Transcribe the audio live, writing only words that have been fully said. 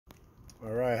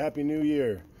All right, Happy New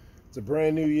Year. It's a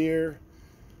brand new year.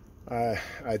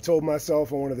 I told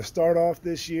myself I wanted to start off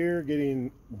this year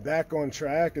getting back on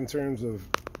track in terms of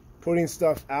putting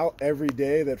stuff out every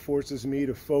day that forces me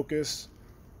to focus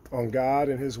on God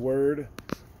and His Word,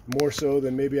 more so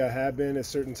than maybe I have been at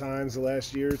certain times the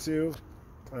last year or two.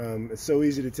 It's so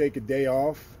easy to take a day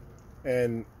off,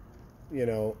 and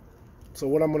so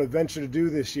what I'm going to venture to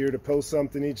do this year to post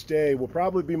something each day will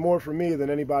probably be more for me than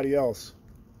anybody else.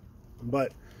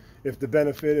 But if the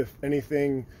benefit, if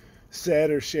anything said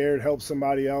or shared helps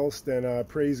somebody else, then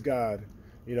praise God.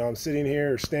 I'm sitting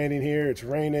here or standing here, it's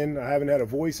raining. I haven't had a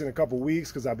voice in a couple weeks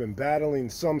because I've been battling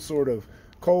some sort of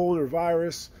cold or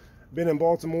virus. Been in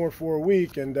Baltimore for a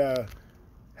week and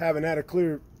haven't had a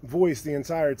clear voice the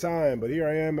entire time. But here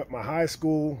I am at my high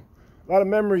school. A lot of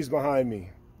memories behind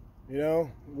me. We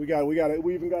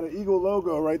even got an Eagle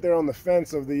logo right there on the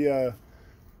fence of the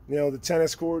the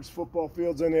tennis courts, football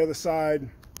fields on the other side.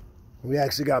 We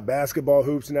actually got basketball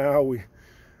hoops now.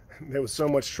 There was so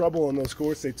much trouble on those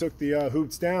courts, they took the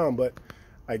hoops down, but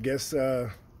I guess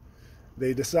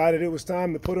they decided it was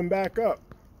time to put them back up.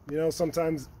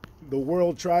 Sometimes the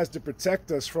world tries to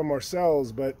protect us from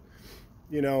ourselves, but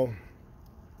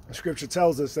Scripture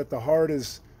tells us that the heart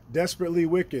is desperately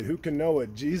wicked. Who can know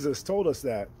it? Jesus told us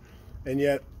that. And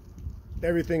yet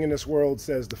everything in this world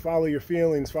says to follow your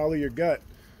feelings, follow your gut.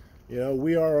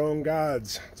 We are our own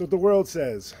gods. That's what the world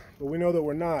says, but we know that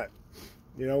we're not.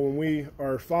 When we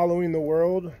are following the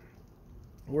world,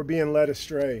 we're being led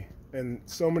astray. And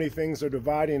so many things are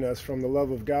dividing us from the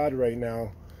love of God right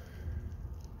now.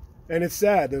 And it's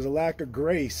sad. There's a lack of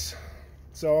grace.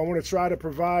 So I want to try to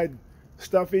provide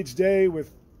stuff each day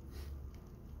with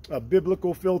a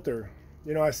biblical filter.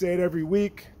 I say it every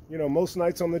week, most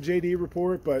nights on the JD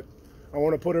report, but I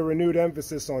want to put a renewed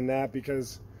emphasis on that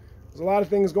because there's a lot of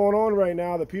things going on right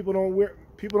now that people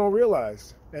don't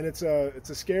realize, and it's a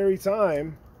scary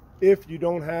time if you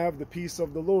don't have the peace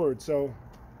of the Lord. So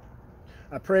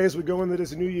I pray as we go into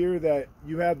this new year that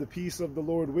you have the peace of the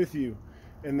Lord with you,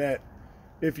 and that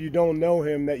if you don't know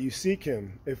Him, that you seek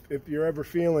Him. If you're ever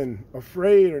feeling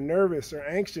afraid or nervous or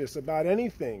anxious about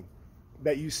anything,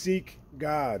 that you seek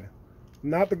God,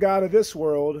 not the God of this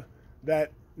world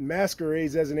that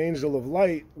masquerades as an angel of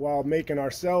light while making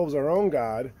ourselves our own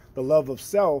God, the love of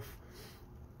self.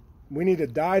 We need to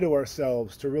die to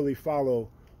ourselves to really follow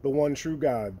the one true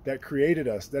God that created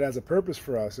us, that has a purpose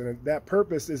for us, and that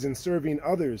purpose is in serving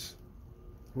others.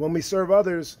 When we serve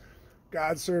others,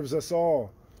 God serves us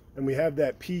all, and we have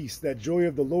that peace, that joy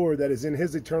of the Lord that is in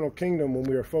His eternal kingdom when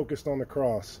we are focused on the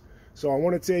cross. So I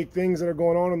want to take things that are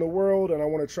going on in the world, and I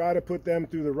want to try to put them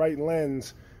through the right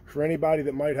lens for anybody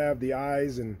that might have the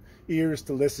eyes and ears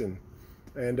to listen.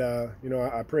 And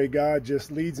I pray God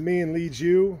just leads me and leads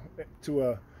you to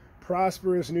a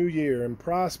prosperous new year. And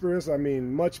prosperous, I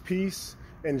mean much peace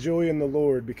and joy in the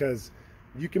Lord, because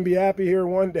you can be happy here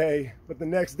one day, but the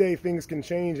next day things can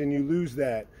change and you lose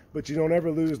that, but you don't ever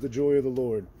lose the joy of the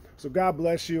Lord. So God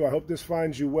bless you. I hope this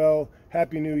finds you well.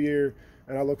 Happy New Year,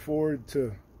 and I look forward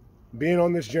to being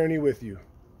on this journey with you.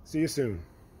 See you soon.